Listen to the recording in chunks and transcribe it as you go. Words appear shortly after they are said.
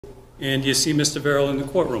And you see Mr. Verrill in the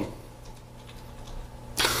courtroom.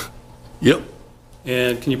 Yep.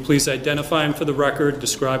 And can you please identify him for the record,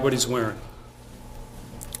 describe what he's wearing?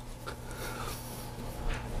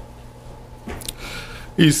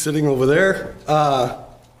 He's sitting over there,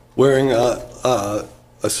 wearing a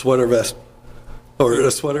sweater vest, or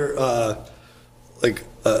a sweater, I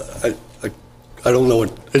don't know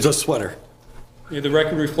what, it's a sweater. May the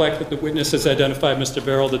record reflect that the witness has identified Mr.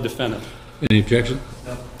 Verrill, the defendant. Any objection?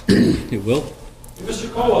 No. It will.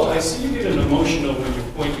 Mr. Colwell, I see you get emotional when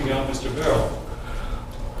you're pointing out Mr. Verrill.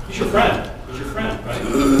 He's your friend. He's your friend,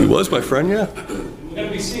 right? He was my friend, yeah. We're going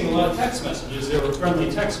to be seeing a lot of text messages. There were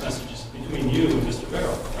friendly text messages between you and Mr.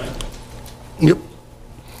 Verrill, right? Yep.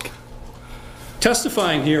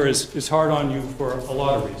 Testifying here is hard on you for a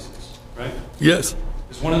lot of reasons, right? Yes.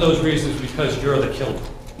 Is one of those reasons because you're the killer?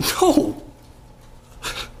 No.